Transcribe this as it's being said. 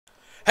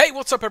Hey,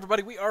 what's up,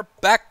 everybody? We are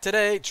back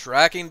today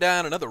tracking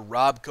down another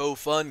RobCo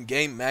Fun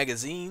game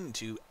magazine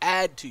to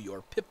add to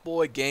your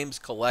Pipboy games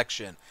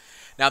collection.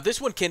 Now, this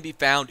one can be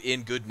found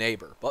in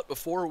Goodneighbor, but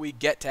before we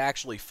get to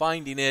actually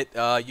finding it,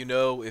 you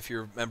know, if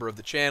you're a member of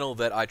the channel,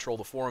 that I troll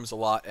the forums a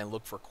lot and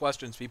look for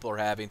questions people are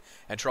having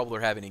and trouble they're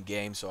having in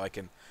games so I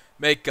can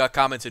make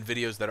comments and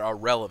videos that are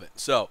relevant.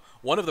 So,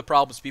 one of the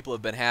problems people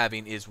have been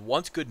having is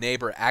once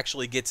Goodneighbor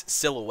actually gets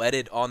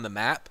silhouetted on the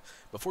map,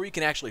 before you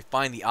can actually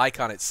find the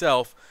icon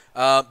itself,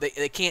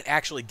 they can't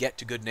actually get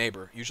to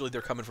Goodneighbor. Usually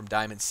they're coming from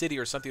Diamond City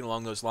or something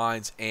along those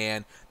lines,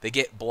 and they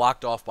get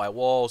blocked off by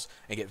walls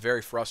and get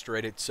very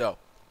frustrated. So,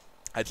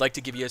 I'd like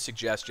to give you a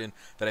suggestion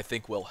that I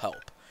think will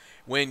help.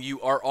 When you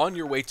are on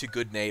your way to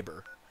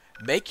Goodneighbor,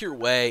 make your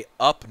way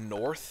up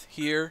north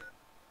here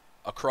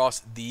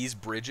across these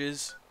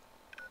bridges,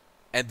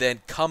 and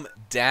then come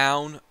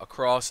down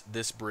across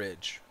this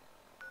bridge,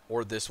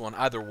 or this one,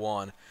 either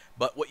one.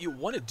 But what you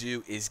want to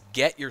do is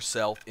get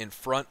yourself in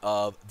front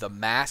of the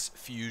Mass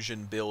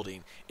Fusion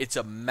building. It's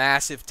a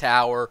massive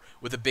tower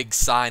with a big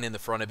sign in the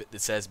front of it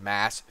that says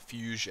Mass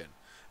Fusion.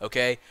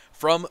 Okay?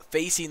 From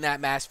facing that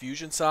Mass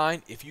Fusion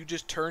sign, if you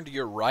just turn to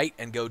your right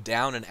and go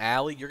down an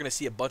alley, you're going to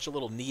see a bunch of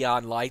little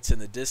neon lights in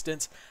the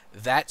distance.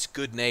 That's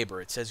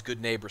Goodneighbor. It says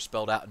Goodneighbor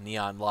spelled out in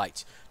neon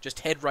lights. Just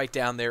head right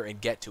down there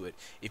and get to it.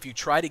 If you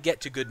try to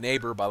get to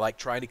Goodneighbor by like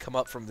trying to come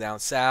up from down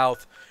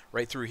south,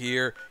 right through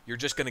here, you're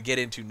just going to get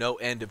into no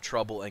end of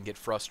trouble and get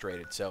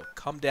frustrated. So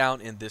come down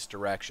in this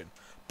direction.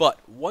 But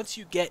once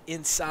you get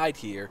inside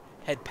here,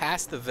 head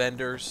past the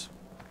vendors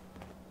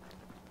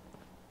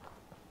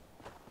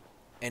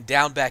and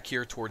down back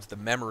here towards the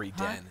memory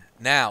den.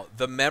 Now,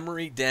 the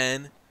memory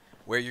den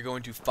where you're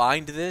going to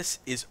find this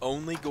is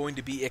only going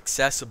to be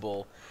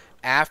accessible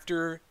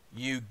after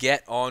you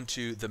get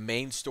onto the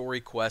main story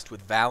quest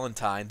with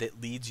Valentine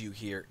that leads you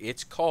here.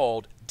 It's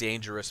called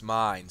Dangerous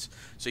Minds.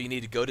 So you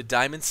need to go to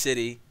Diamond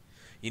City.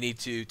 You need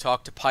to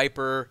talk to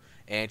Piper,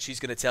 and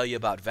she's going to tell you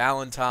about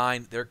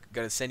Valentine. They're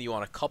going to send you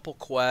on a couple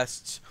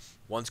quests.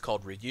 One's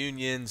called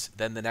Reunions,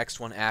 then the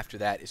next one after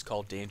that is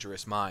called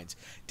Dangerous Minds.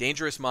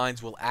 Dangerous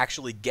Minds will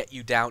actually get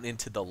you down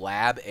into the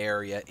lab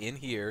area in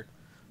here.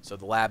 So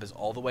the lab is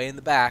all the way in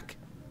the back.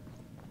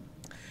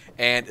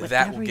 And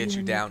that will get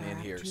you down in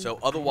here. So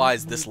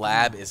otherwise, this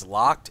lab is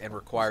locked and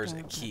requires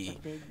a key.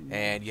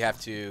 And you have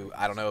to,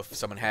 I don't know if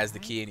someone has the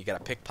key and you got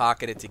to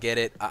pickpocket it to get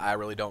it. I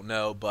really don't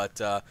know. But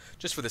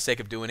just for the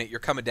sake of doing it, you're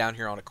coming down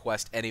here on a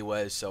quest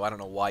anyways. So I don't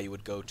know why you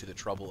would go to the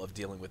trouble of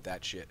dealing with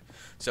that shit.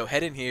 So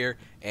head in here,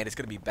 and it's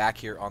going to be back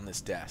here on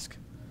this desk.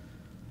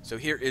 So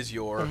here is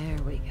your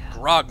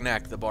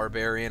Grognak the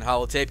Barbarian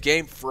holotape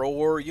game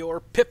for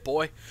your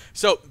Pipboy.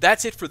 So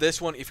that's it for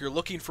this one. If you're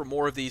looking for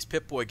more of these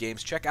Pipboy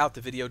games, check out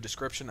the video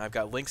description. I've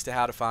got links to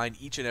how to find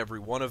each and every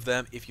one of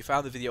them. If you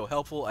found the video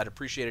helpful, I'd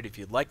appreciate it if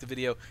you'd like the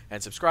video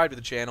and subscribe to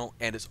the channel.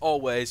 And as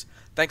always,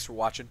 thanks for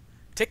watching.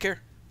 Take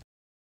care.